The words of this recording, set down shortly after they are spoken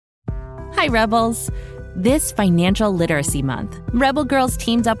Hi, Rebels. This Financial Literacy Month, Rebel Girls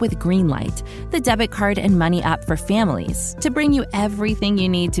teamed up with Greenlight, the debit card and money app for families, to bring you everything you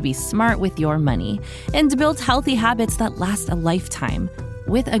need to be smart with your money and to build healthy habits that last a lifetime.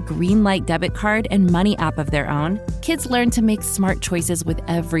 With a Greenlight debit card and money app of their own, kids learn to make smart choices with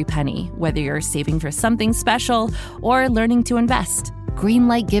every penny, whether you're saving for something special or learning to invest.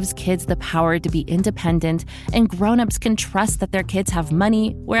 Greenlight gives kids the power to be independent, and grown-ups can trust that their kids have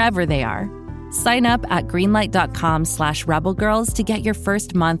money wherever they are. Sign up at greenlight.com/rebelgirls to get your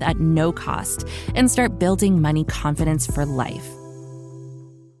first month at no cost and start building money confidence for life.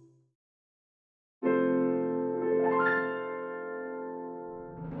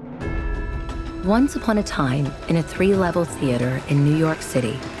 Once upon a time, in a 3-level theater in New York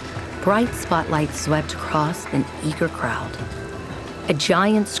City, bright spotlights swept across an eager crowd. A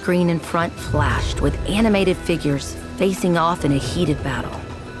giant screen in front flashed with animated figures facing off in a heated battle.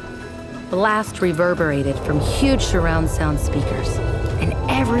 Blast reverberated from huge surround sound speakers, and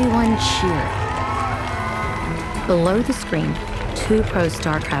everyone cheered. Below the screen, 2 pro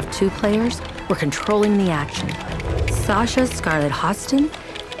StarCraft 2 players were controlling the action: Sasha Scarlett Hostyn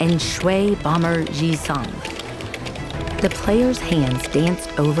and Shui Bomber Ji-sung. The players' hands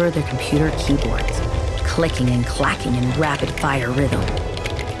danced over their computer keyboards, clicking and clacking in rapid-fire rhythm.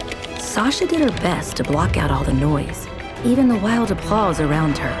 Sasha did her best to block out all the noise, even the wild applause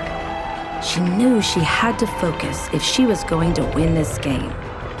around her. She knew she had to focus if she was going to win this game.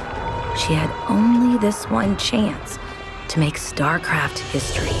 She had only this one chance to make StarCraft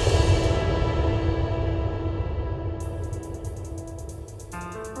history.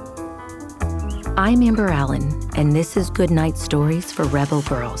 I'm Amber Allen, and this is Goodnight Stories for Rebel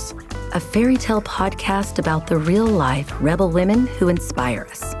Girls, a fairy tale podcast about the real-life rebel women who inspire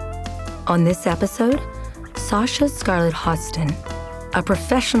us. On this episode, Sasha Scarlett Hostyn, a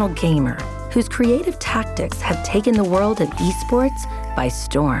professional gamer whose creative tactics have taken the world of esports by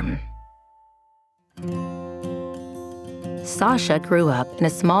storm. Sasha grew up in a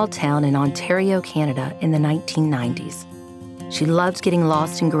small town in Ontario, Canada in the 1990s. She loved getting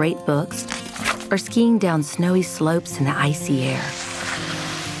lost in great books or skiing down snowy slopes in the icy air.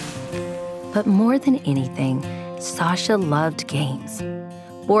 But more than anything, Sasha loved games.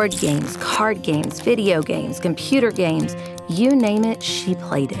 Board games, card games, video games, computer games, you name it, she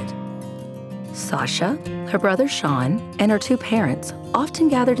played it. Sasha, her brother Sean, and her 2 parents often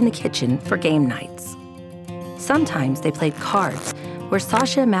gathered in the kitchen for game nights. Sometimes they played cards, where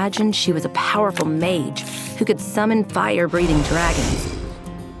Sasha imagined she was a powerful mage who could summon fire-breathing dragons.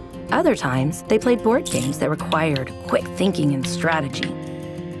 Other times, they played board games that required quick thinking and strategy.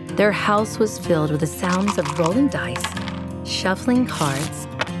 Their house was filled with the sounds of rolling dice, shuffling cards,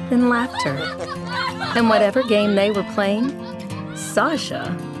 and laughter. And whatever game they were playing,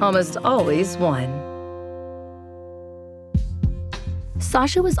 Sasha almost always won.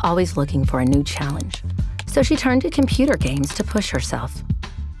 Sasha was always looking for a new challenge, so she turned to computer games to push herself.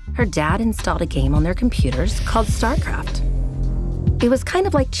 Her dad installed a game on their computers called StarCraft. It was kind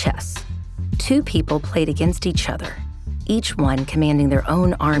of like chess. 2 people played against each other, each one commanding their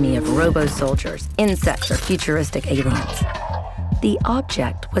own army of robo-soldiers, insects, or futuristic aliens. The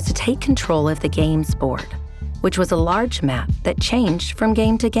object was to take control of the game's board, which was a large map that changed from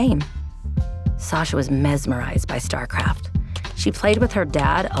game to game. Sasha was mesmerized by StarCraft. She played with her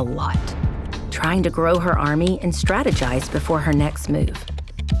dad a lot, trying to grow her army and strategize before her next move.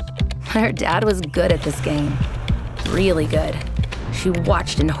 Her dad was good at this game, really good. She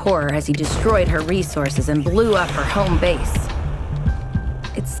watched in horror as he destroyed her resources and blew up her home base.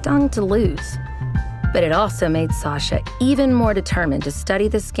 It stung to lose, but it also made Sasha even more determined to study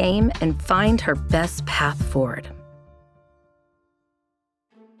this game and find her best path forward.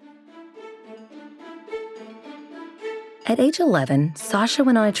 At age 11, Sasha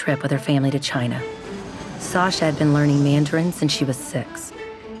went on a trip with her family to China. Sasha had been learning Mandarin since she was 6,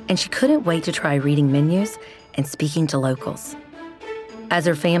 and she couldn't wait to try reading menus and speaking to locals. As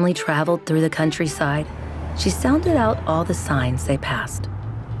her family traveled through the countryside, she sounded out all the signs they passed.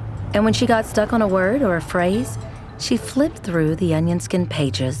 And when she got stuck on a word or a phrase, she flipped through the onion-skin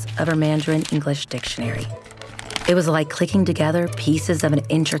pages of her Mandarin English dictionary. It was like clicking together pieces of an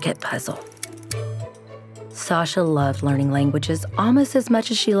intricate puzzle. Sasha loved learning languages almost as much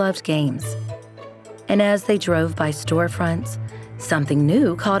as she loved games. And as they drove by storefronts, something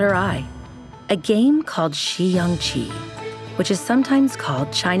new caught her eye. A game called Xiyangqi, which is sometimes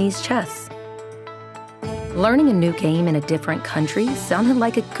called Chinese chess. Learning a new game in a different country sounded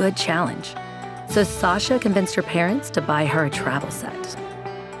like a good challenge, so Sasha convinced her parents to buy her a travel set.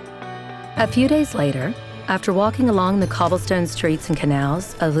 A few days later, after walking along the cobblestone streets and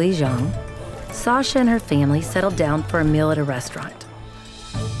canals of Lijiang, Sasha and her family settled down for a meal at a restaurant.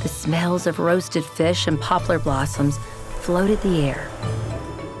 The smells of roasted fish and poplar blossoms floated the air.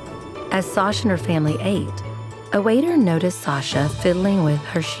 As Sasha and her family ate, a waiter noticed Sasha fiddling with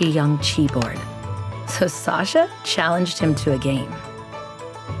her Shiyang Chi board. So Sasha challenged him to a game.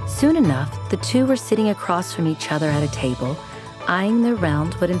 Soon enough, the two were sitting across from each other at a table, eyeing their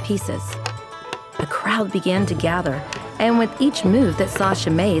round wooden pieces. A crowd began to gather, and with each move that Sasha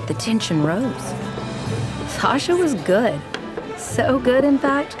made, the tension rose. Sasha was good. So good, in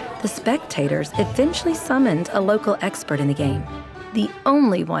fact, the spectators eventually summoned a local expert in the game, the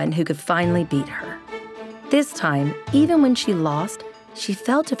only one who could finally beat her. This time, even when she lost, she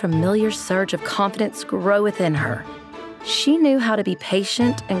felt a familiar surge of confidence grow within her. She knew how to be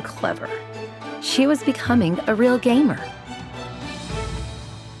patient and clever. She was becoming a real gamer.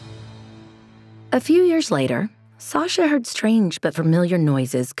 A few years later, Sasha heard strange but familiar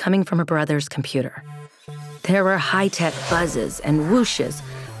noises coming from her brother's computer. There were high-tech buzzes and whooshes,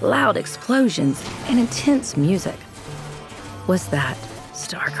 loud explosions, and intense music. Was that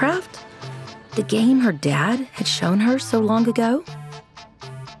StarCraft? The game her dad had shown her so long ago?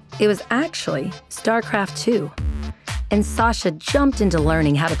 It was actually StarCraft 2, and Sasha jumped into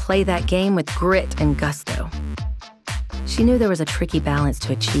learning how to play that game with grit and gusto. She knew there was a tricky balance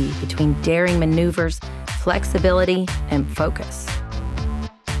to achieve between daring maneuvers, flexibility, and focus.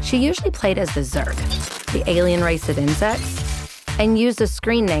 She usually played as the Zerg, the alien race of insects, and used a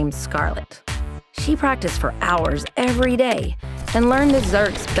screen name Scarlett. She practiced for hours every day and learned the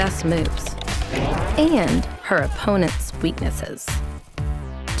Zerg's best moves and her opponent's weaknesses.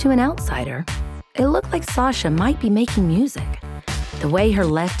 To an outsider, it looked like Sasha might be making music. The way her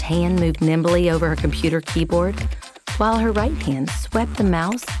left hand moved nimbly over her computer keyboard, while her right hand swept the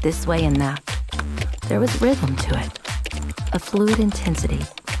mouse this way and that. There was rhythm to it, a fluid intensity.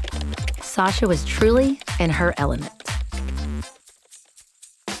 Sasha was truly in her element.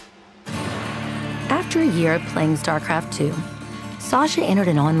 After a year of playing StarCraft 2, Sasha entered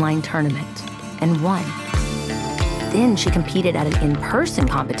an online tournament and won. Then she competed at an in-person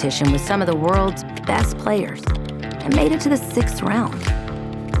competition with some of the world's best players and made it to the 6th round.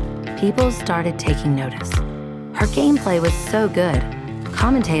 People started taking notice. Her gameplay was so good,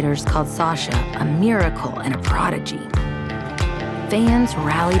 commentators called Sasha a miracle and a prodigy. Fans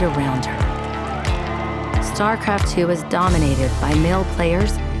rallied around her. StarCraft 2 was dominated by male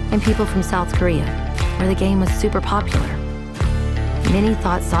players and people from South Korea, where the game was super popular. Many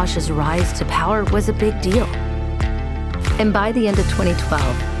thought Sasha's rise to power was a big deal. And by the end of 2012,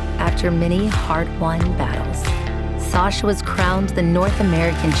 after many hard-won battles, Sasha was crowned the North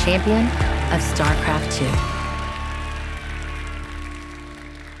American champion of StarCraft 2.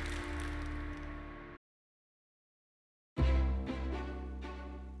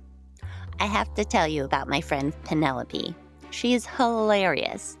 I have to tell you about my friend Penelope. She is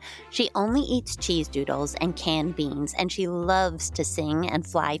hilarious. She only eats cheese doodles and canned beans, and she loves to sing and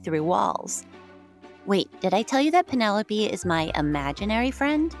fly through walls. Wait, did I tell you that Penelope is my imaginary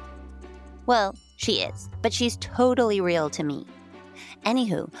friend? Well, she is, but she's totally real to me.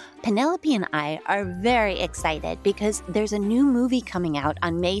 Anywho, Penelope and I are very excited because there's a new movie coming out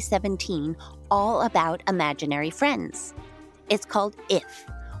on May 17 all about imaginary friends. It's called IF,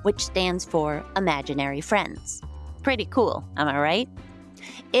 which stands for Imaginary Friends. Pretty cool, am I right?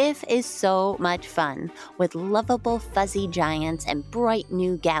 IF is so much fun, with lovable fuzzy giants and bright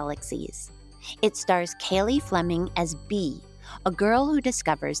new galaxies. It stars Kaylee Fleming as Bee, a girl who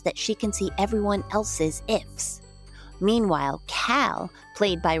discovers that she can see everyone else's ifs. Meanwhile, Cal,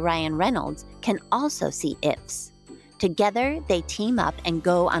 played by Ryan Reynolds, can also see ifs. Together, they team up and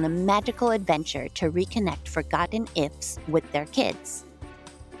go on a magical adventure to reconnect forgotten ifs with their kids.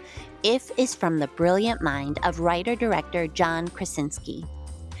 IF is from the brilliant mind of writer-director John Krasinski.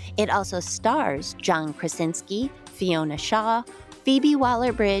 It also stars John Krasinski, Fiona Shaw, Phoebe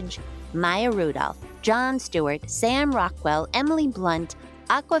Waller-Bridge, Maya Rudolph, Jon Stewart, Sam Rockwell, Emily Blunt,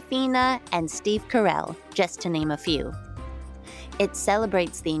 Awkwafina, and Steve Carell, just to name a few. It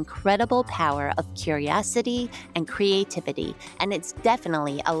celebrates the incredible power of curiosity and creativity, and it's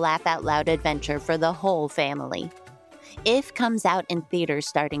definitely a laugh-out-loud adventure for the whole family. IF comes out in theaters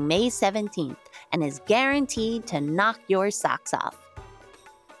starting May 17th and is guaranteed to knock your socks off.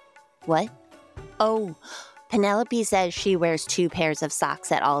 What? Oh, Penelope says she wears 2 pairs of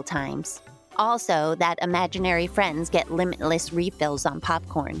socks at all times. Also, that imaginary friends get limitless refills on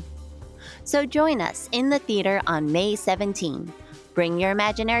popcorn. So join us in the theater on May 17. Bring your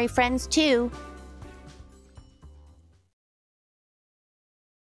imaginary friends too.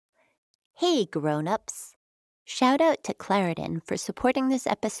 Hey grown-ups. Shout out to Claritin for supporting this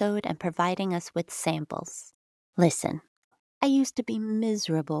episode and providing us with samples. Listen, I used to be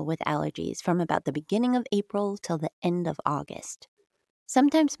miserable with allergies from about the beginning of April till the end of August.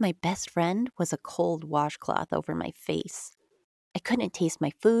 Sometimes my best friend was a cold washcloth over my face. I couldn't taste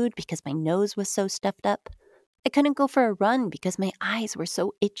my food because my nose was so stuffed up. I couldn't go for a run because my eyes were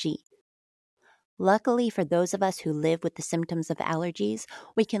so itchy. Luckily for those of us who live with the symptoms of allergies,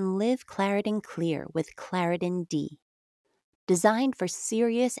 we can live Claritin Clear with Claritin D. Designed for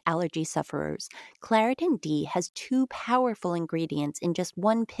serious allergy sufferers, Claritin D has 2 powerful ingredients in just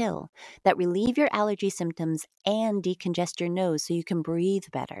one pill that relieve your allergy symptoms and decongest your nose so you can breathe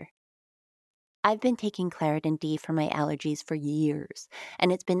better. I've been taking Claritin D for my allergies for years,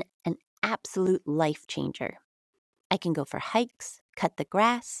 and it's been an absolute life changer. I can go for hikes, cut the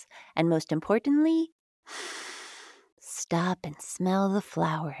grass, and most importantly, stop and smell the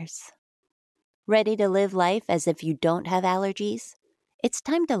flowers. Ready to live life as if you don't have allergies? It's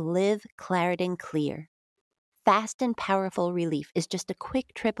time to live Claritin Clear. Fast and powerful relief is just a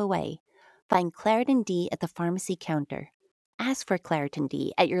quick trip away. Find Claritin D at the pharmacy counter. Ask for Claritin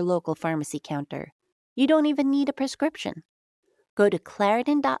D at your local pharmacy counter. You don't even need a prescription. Go to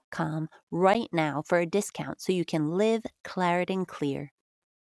Claritin.com right now for a discount so you can live Claritin Clear.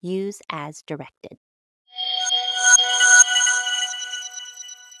 Use as directed.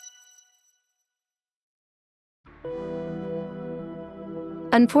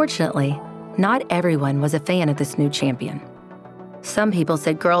 Unfortunately, not everyone was a fan of this new champion. Some people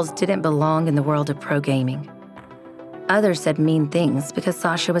said girls didn't belong in the world of pro gaming. Others said mean things because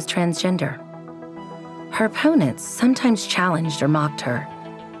Sasha was transgender. Her opponents sometimes challenged or mocked her,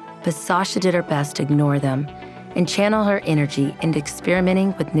 but Sasha did her best to ignore them and channel her energy into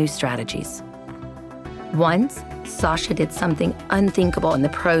experimenting with new strategies. Once, Sasha did something unthinkable in the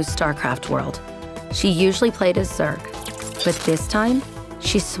pro StarCraft world. She usually played as Zerg, but this time,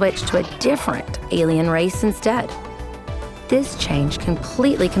 she switched to a different alien race instead. This change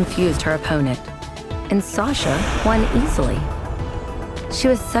completely confused her opponent, and Sasha won easily. She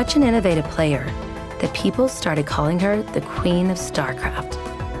was such an innovative player that people started calling her the Queen of StarCraft.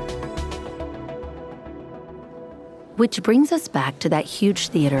 Which brings us back to that huge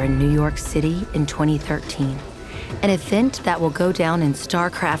theater in New York City in 2013, an event that will go down in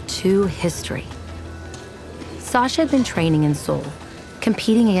StarCraft 2 history. Sasha had been training in Seoul,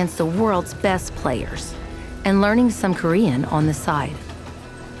 competing against the world's best players, and learning some Korean on the side.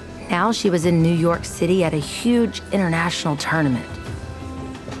 Now she was in New York City at a huge international tournament.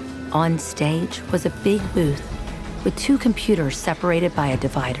 On stage was a big booth with 2 computers separated by a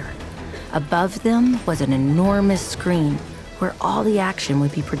divider. Above them was an enormous screen where all the action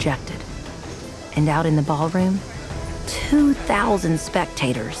would be projected. And out in the ballroom, 2,000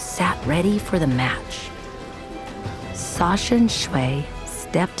 spectators sat ready for the match. Sasha and Shui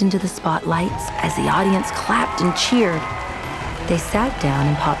stepped into the spotlights as the audience clapped and cheered. They sat down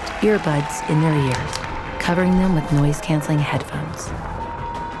and popped earbuds in their ears, covering them with noise-canceling headphones.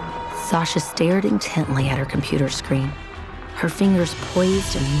 Sasha stared intently at her computer screen, her fingers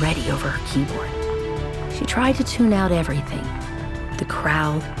poised and ready over her keyboard. She tried to tune out everything: the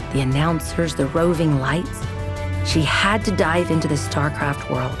crowd, the announcers, the roving lights. She had to dive into the StarCraft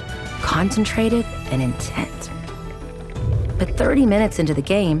world, concentrated and intent. But 30 minutes into the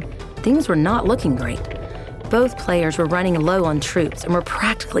game, things were not looking great. Both players were running low on troops and were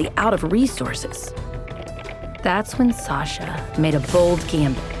practically out of resources. That's when Sasha made a bold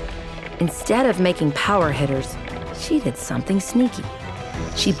gamble. Instead of making power hitters, she did something sneaky.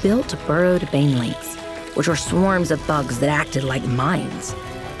 She built burrowed banelings, which were swarms of bugs that acted like mines.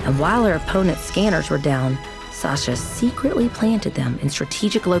 And while her opponent's scanners were down, Sasha secretly planted them in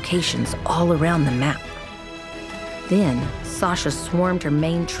strategic locations all around the map. Then, Sasha swarmed her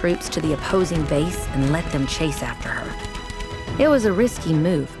main troops to the opposing base and let them chase after her. It was a risky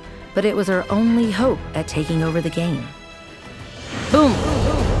move, but it was her only hope at taking over the game. Boom!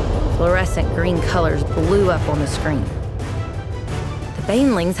 Fluorescent green colors blew up on the screen. The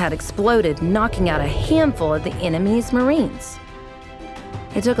banelings had exploded, knocking out a handful of the enemy's Marines.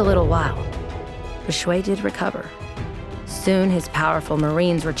 It took a little while, but Shui did recover. Soon, his powerful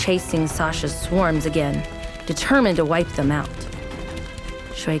Marines were chasing Sasha's swarms again, determined to wipe them out.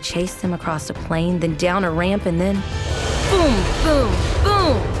 Shui chased them across a plain, then down a ramp, and then boom, boom,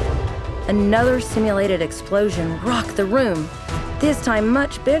 boom! Another simulated explosion rocked the room, this time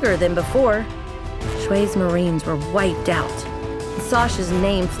much bigger than before. Shui's Marines were wiped out, and Sasha's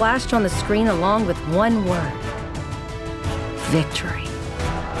name flashed on the screen along with one word: victory.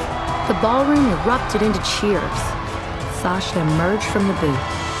 The ballroom erupted into cheers. Sasha emerged from the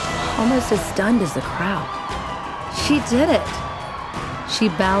booth, almost as stunned as the crowd. She did it! She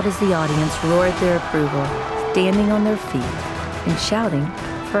bowed as the audience roared their approval, standing on their feet and shouting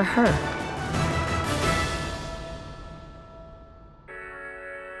for her.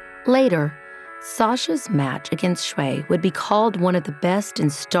 Later, Sasha's match against Shui would be called one of the best in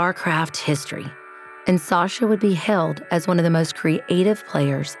StarCraft history, and Sasha would be hailed as one of the most creative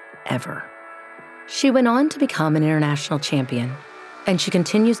players ever. She went on to become an international champion, and she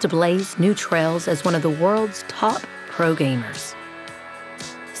continues to blaze new trails as one of the world's top pro gamers.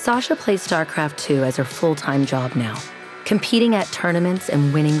 Sasha plays StarCraft 2 as her full-time job now, competing at tournaments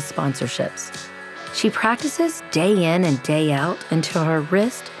and winning sponsorships. She practices day in and day out until her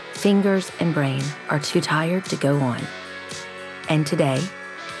wrist, fingers, and brain are too tired to go on. And today,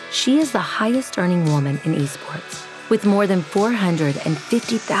 she is the highest-earning woman in esports, with more than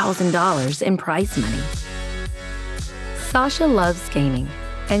 $450,000 in prize money. Sasha loves gaming,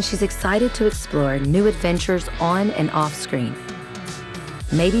 and she's excited to explore new adventures on and off screen.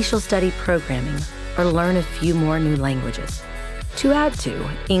 Maybe she'll study programming or learn a few more new languages to add to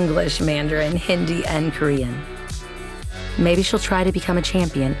English, Mandarin, Hindi, and Korean. Maybe she'll try to become a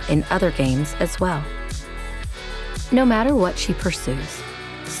champion in other games as well. No matter what she pursues,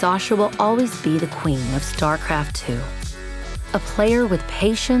 Sasha will always be the queen of StarCraft 2, a player with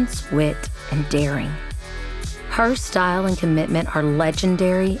patience, wit, and daring. Her style and commitment are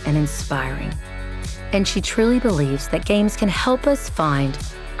legendary and inspiring, and she truly believes that games can help us find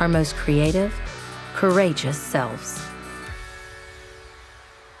our most creative, courageous selves.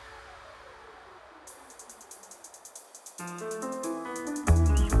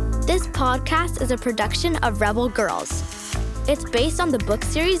 This podcast is a production of Rebel Girls. It's based on the book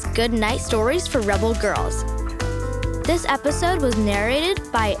series Good Night Stories for Rebel Girls. This episode was narrated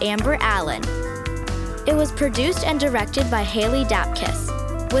by Amber Allen. It was produced and directed by Haley Dapkus,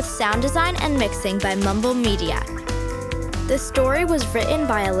 with sound design and mixing by Mumble Media. The story was written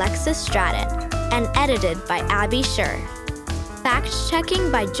by Alexis Stratton and edited by Abby Sher. Fact-checking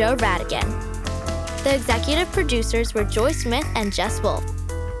by Joe Rhatigan. The executive producers were Joy Smith and Jess Wolfe.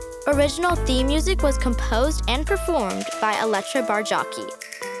 Original theme music was composed and performed by Elettra Bargiacchi.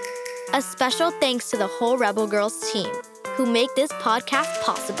 A special thanks to the whole Rebel Girls team who make this podcast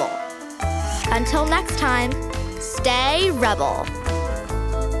possible. Until next time, stay Rebel.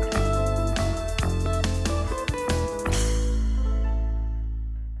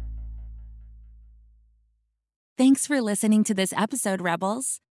 Thanks for listening to this episode,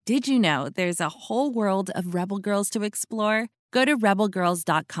 Rebels. Did you know there's a whole world of Rebel Girls to explore? Go to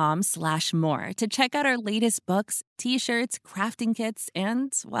rebelgirls.com/more to check out our latest books, t-shirts, crafting kits,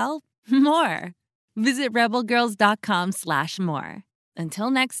 and, well, more. Visit rebelgirls.com/more.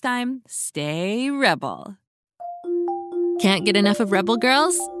 Until next time, stay Rebel. Can't get enough of Rebel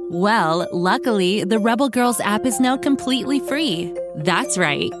Girls? Well, luckily, the Rebel Girls app is now completely free. That's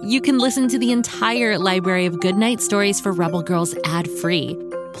right. You can listen to the entire library of goodnight stories for Rebel Girls ad-free.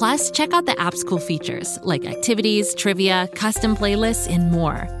 Plus, check out the app's cool features like activities, trivia, custom playlists, and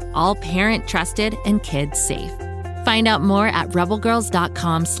more. All parent-trusted and kids-safe. Find out more at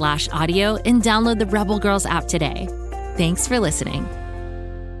rebelgirls.com/audio and download the Rebel Girls app today. Thanks for listening.